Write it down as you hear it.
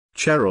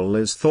Cheryl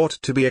is thought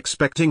to be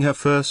expecting her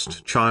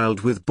first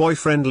child with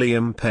boyfriend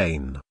Liam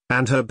Payne,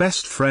 and her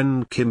best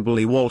friend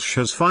Kimberley Walsh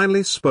has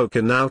finally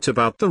spoken out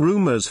about the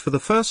rumours for the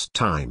first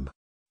time.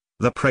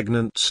 The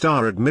pregnant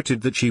star admitted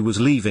that she was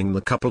leaving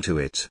the couple to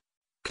it,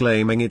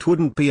 claiming it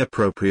wouldn't be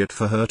appropriate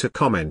for her to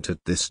comment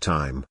at this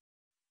time.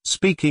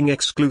 Speaking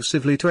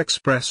exclusively to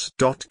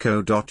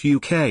Express.co.uk,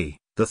 the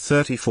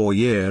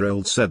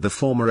 34-year-old said the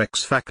former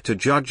X Factor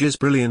judge is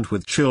brilliant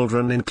with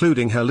children,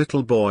 including her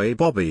little boy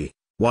Bobby,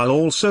 while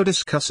also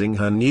discussing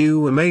her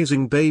new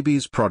Amazing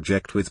Babies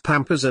project with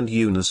Pampers and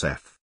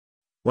UNICEF.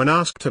 When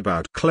asked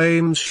about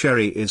claims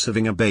Chery is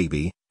having a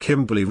baby,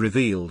 Kimberley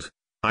revealed,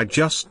 "I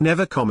just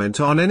never comment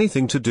on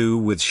anything to do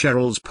with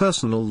Cheryl's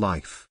personal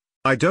life.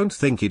 I don't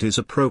think it is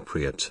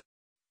appropriate."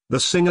 The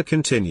singer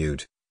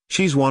continued,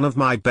 "She's one of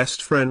my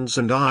best friends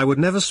and I would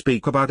never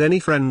speak about any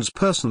friends'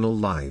 personal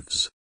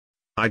lives.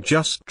 I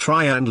just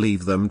try and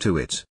leave them to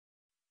it.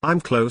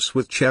 I'm close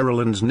with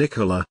Cheryl and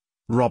Nicola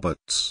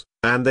Roberts,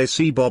 and they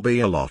see Bobby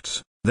a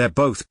lot. They're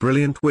both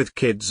brilliant with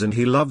kids and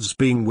he loves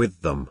being with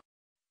them.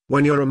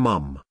 When you're a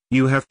mum,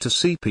 you have to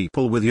see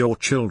people with your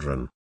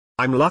children.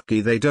 I'm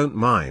lucky they don't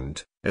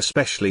mind,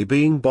 especially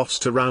being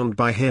bossed around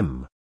by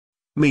him."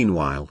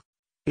 Meanwhile,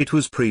 it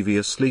was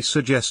previously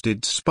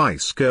suggested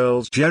Spice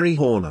Girls Jerry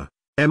Horner,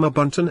 Emma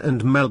Bunton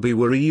and Mel B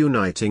were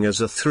reuniting as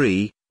a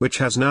three, which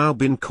has now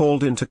been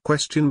called into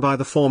question by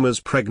the former's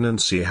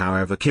pregnancy.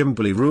 However,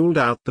 Kimberley ruled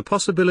out the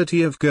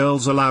possibility of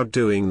girls allowed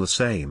doing the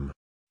same.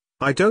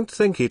 "I don't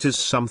think it is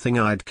something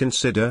I'd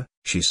consider,"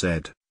 she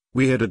said.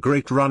 "We had a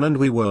great run and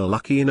we were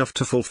lucky enough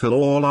to fulfill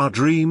all our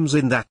dreams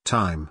in that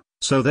time,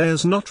 so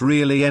there's not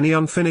really any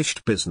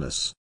unfinished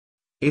business.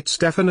 It's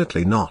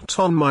definitely not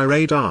on my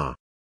radar."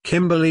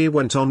 Kimberley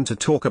went on to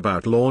talk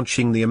about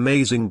launching the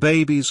Amazing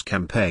Babies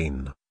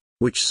campaign,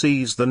 which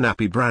sees the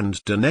nappy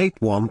brand donate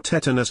one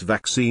tetanus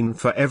vaccine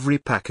for every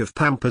pack of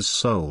Pampers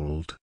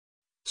sold.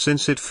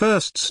 Since it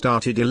first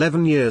started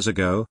 11 years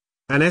ago,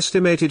 an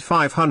estimated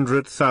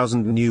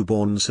 500,000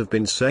 newborns have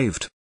been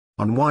saved.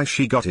 On why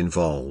she got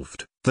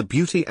involved, the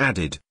beauty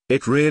added,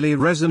 "It really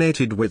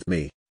resonated with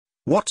me.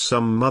 What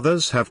some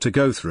mothers have to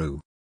go through.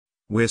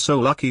 We're so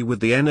lucky with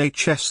the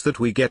NHS that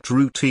we get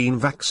routine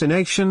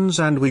vaccinations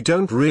and we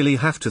don't really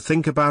have to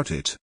think about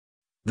it.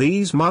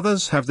 These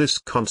mothers have this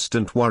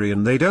constant worry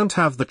and they don't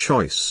have the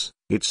choice.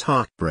 It's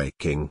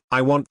heartbreaking.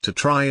 I want to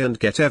try and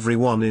get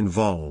everyone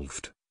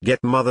involved,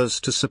 get mothers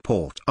to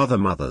support other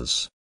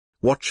mothers."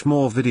 Watch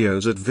more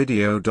videos at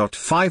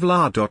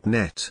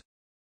video.5la.net.